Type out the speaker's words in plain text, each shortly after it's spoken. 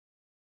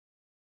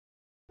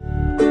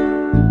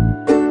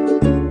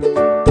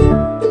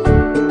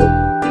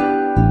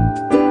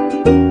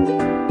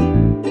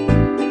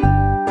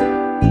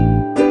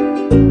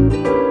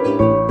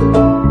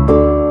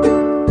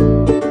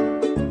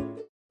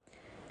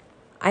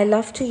I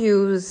love to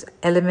use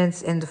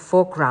elements in the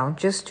foreground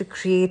just to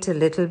create a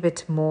little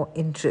bit more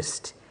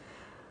interest.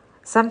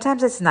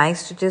 Sometimes it's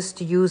nice to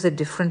just use a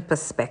different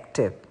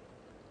perspective.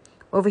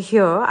 Over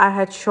here, I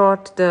had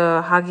shot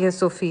the Hagia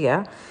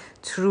Sophia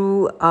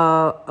through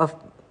a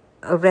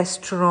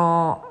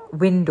restaurant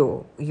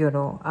window,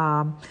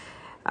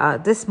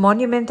 this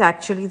monument,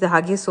 actually, the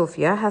Hagia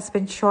Sophia, has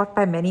been shot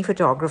by many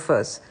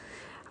photographers.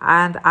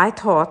 And I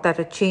thought that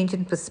a change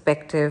in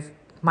perspective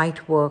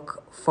might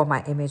work for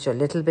my image a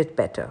little bit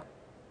better.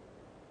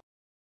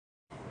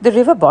 The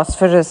river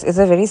Bosphorus is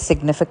a very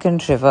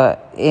significant river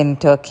in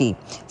Turkey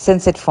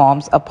since it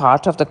forms a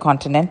part of the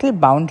continental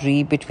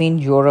boundary between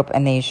Europe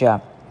and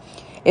Asia.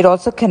 It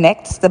also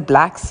connects the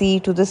Black Sea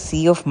to the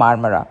Sea of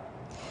Marmara.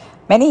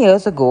 Many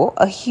years ago,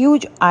 a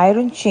huge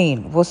iron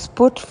chain was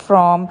put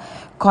from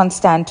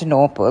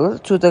Constantinople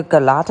to the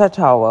Galata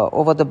Tower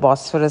over the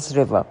Bosphorus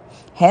River,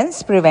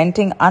 hence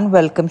preventing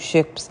unwelcome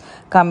ships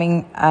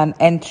coming and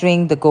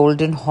entering the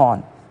Golden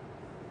Horn.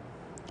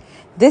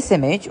 This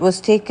image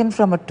was taken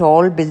from a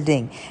tall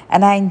building,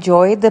 and I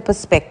enjoyed the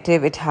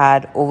perspective it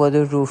had over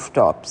the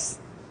rooftops.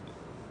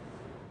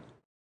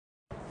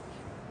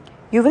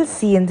 You will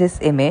see in this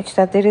image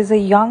that there is a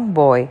young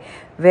boy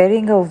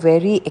wearing a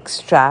very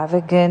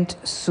extravagant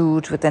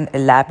suit with an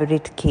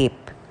elaborate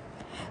cape.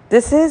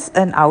 This is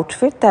an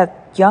outfit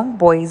that young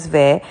boys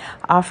wear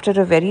after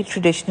a very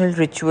traditional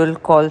ritual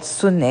called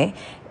Sunne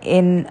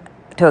in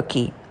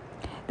Turkey.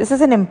 This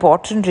is an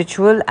important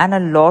ritual, and a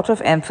lot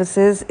of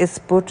emphasis is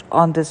put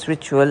on this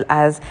ritual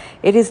as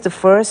it is the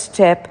first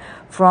step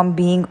from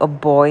being a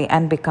boy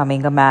and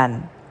becoming a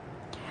man.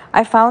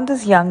 I found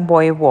this young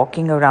boy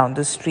walking around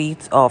the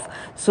streets of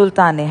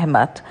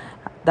Sultanahmet,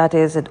 that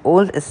is at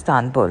Old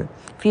Istanbul,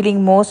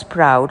 feeling most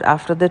proud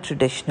after the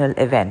traditional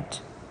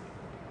event.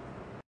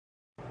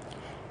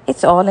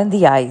 It's all in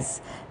the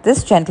eyes.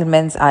 This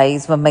gentleman's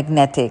eyes were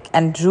magnetic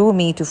and drew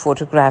me to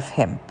photograph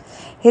him.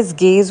 His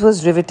gaze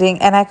was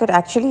riveting, and I could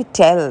actually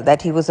tell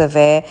that he was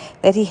aware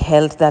that he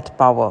held that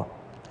power.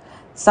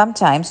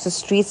 Sometimes the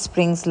street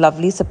brings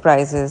lovely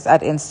surprises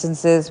at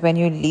instances when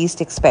you least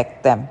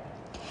expect them.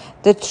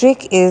 The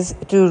trick is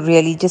to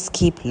really just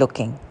keep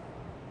looking.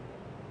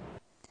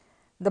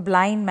 The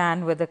blind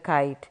man with a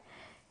kite.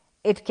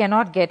 It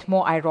cannot get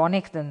more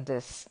ironic than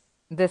this.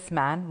 This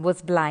man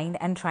was blind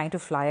and trying to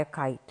fly a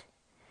kite.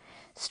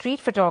 Street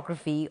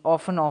photography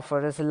often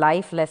offers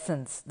life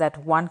lessons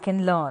that one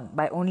can learn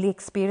by only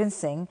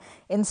experiencing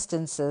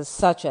instances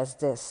such as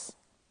this.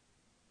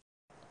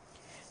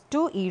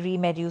 Two eerie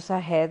Medusa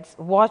heads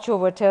watch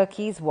over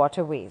Turkey's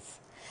waterways.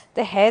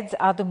 The heads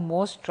are the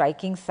most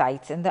striking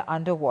sights in the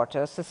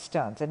underwater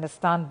cisterns in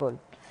Istanbul.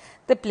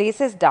 The place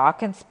is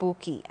dark and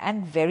spooky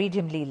and very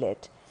dimly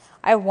lit.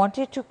 I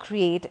wanted to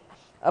create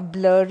a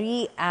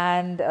blurry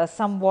and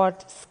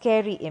somewhat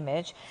scary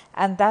image,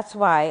 and that's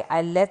why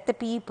I let the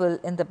people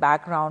in the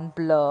background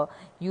blur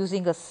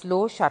using a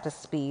slow shutter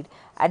speed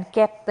and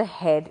kept the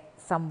head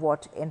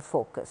somewhat in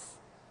focus.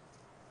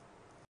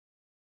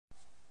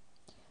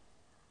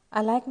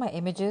 I like my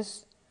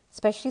images,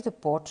 especially the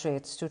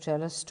portraits, to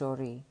tell a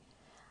story.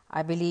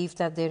 I believe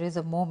that there is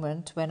a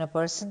moment when a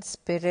person's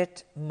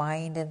spirit,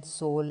 mind and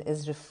soul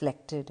is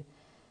reflected.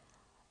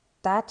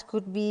 That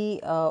could be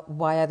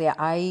via their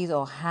eyes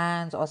or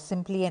hands or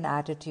simply an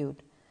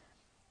attitude.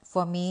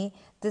 For me,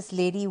 this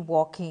lady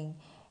walking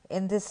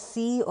in this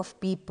sea of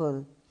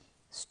people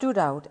stood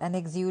out and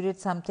exuded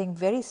something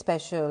very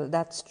special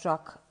that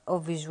struck a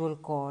visual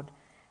chord,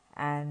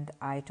 and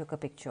I took a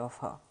picture of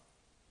her.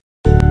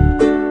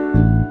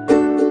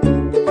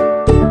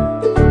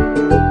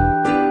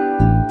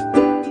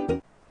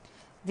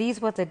 These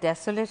were the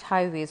desolate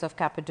highways of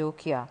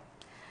Cappadocia.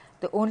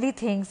 The only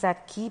things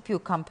that keep you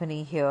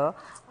company here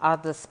are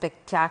the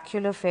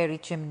spectacular fairy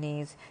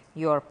chimneys,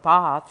 your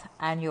path,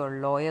 and your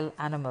loyal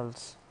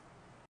animals.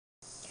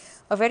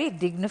 A very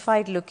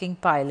dignified looking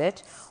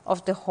pilot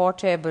of the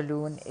hot air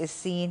balloon is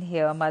seen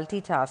here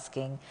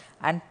multitasking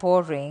and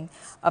pouring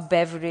a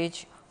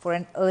beverage for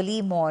an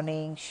early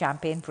morning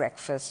champagne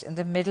breakfast in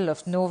the middle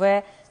of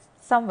nowhere,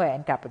 somewhere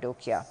in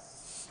Cappadocia.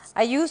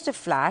 I used a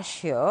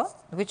flash here,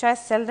 which I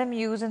seldom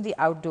use in the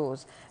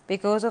outdoors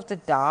because of the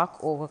dark,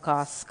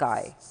 overcast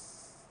sky.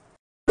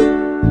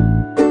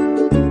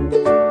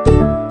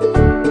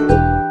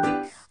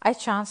 I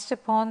chanced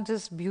upon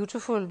this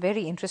beautiful,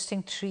 very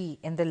interesting tree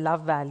in the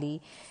Love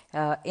Valley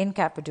in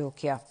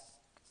Cappadocia.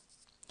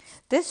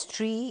 This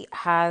tree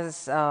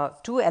has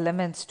two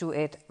elements to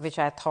it which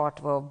I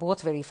thought were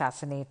both very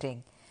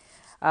fascinating.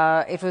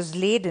 It was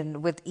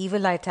laden with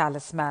evil eye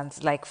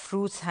talismans like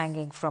fruits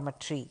hanging from a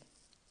tree.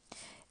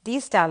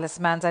 These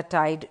talismans are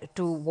tied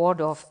to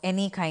ward off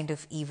any kind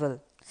of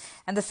evil.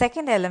 And the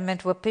second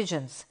element were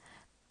pigeons.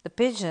 The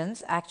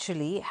pigeons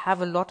actually have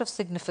a lot of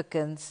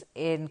significance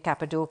in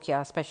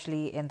Cappadocia,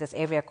 especially in this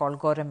area called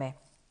Goreme.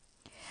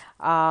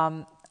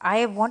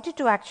 I wanted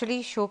to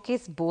actually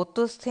showcase both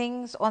those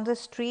things on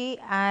this tree,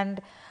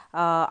 and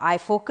I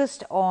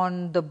focused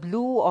on the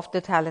blue of the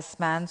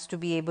talismans to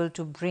be able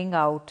to bring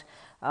out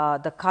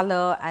the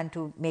color and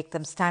to make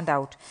them stand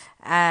out.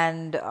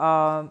 And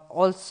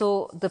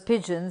also the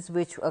pigeons,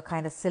 which are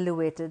kind of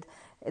silhouetted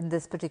in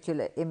this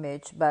particular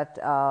image. But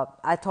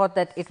I thought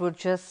that it would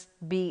just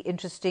be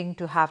interesting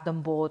to have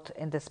them both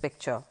in this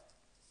picture.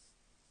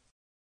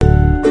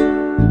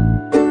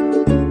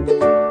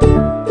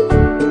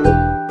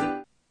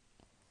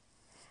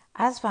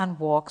 As one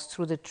walks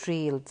through the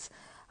trails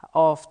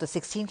of the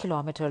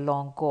 16-kilometer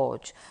long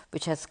gorge,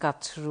 which has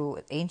cut through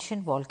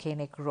ancient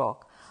volcanic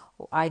rock,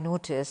 I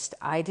noticed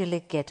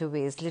idyllic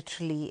getaways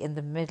literally in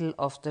the middle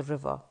of the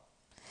river.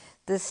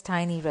 This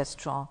tiny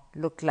restaurant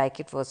looked like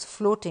it was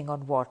floating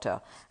on water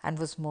and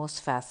was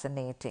most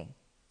fascinating.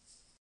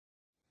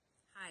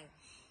 Hi,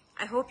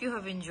 I hope you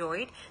have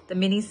enjoyed the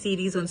mini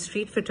series on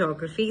street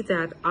photography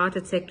that Art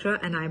Etc.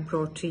 and I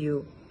brought to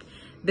you.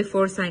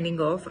 Before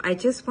signing off, I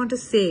just want to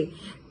say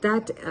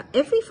that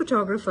every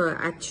photographer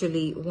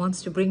actually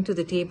wants to bring to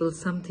the table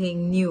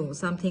something new,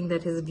 something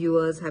that his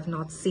viewers have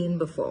not seen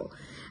before.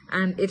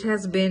 And it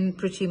has been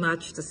pretty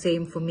much the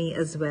same for me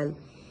as well.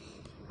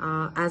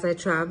 As I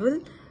travel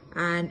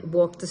and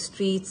walk the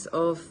streets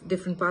of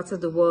different parts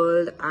of the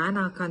world and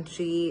our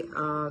country,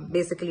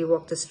 basically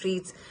walk the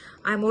streets,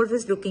 I'm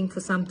always looking for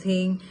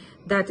something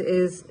that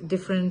is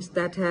different,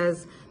 that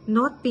has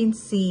not been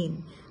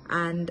seen,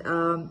 and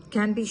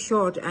can be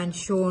shot and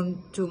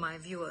shown to my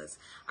viewers.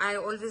 I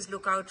always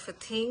look out for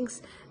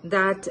things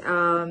that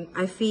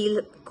I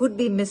feel could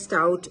be missed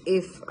out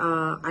if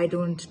I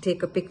don't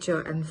take a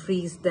picture and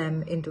freeze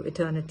them into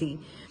eternity.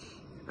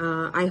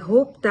 I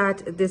hope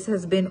that this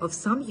has been of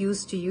some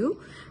use to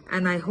you,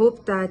 and I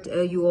hope that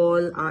you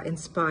all are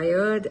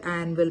inspired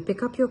and will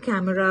pick up your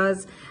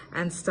cameras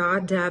and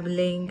start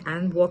dabbling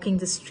and walking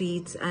the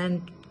streets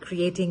and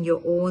creating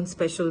your own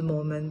special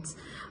moments.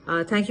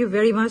 Thank you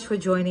very much for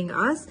joining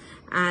us,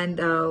 and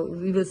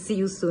we will see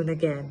you soon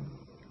again.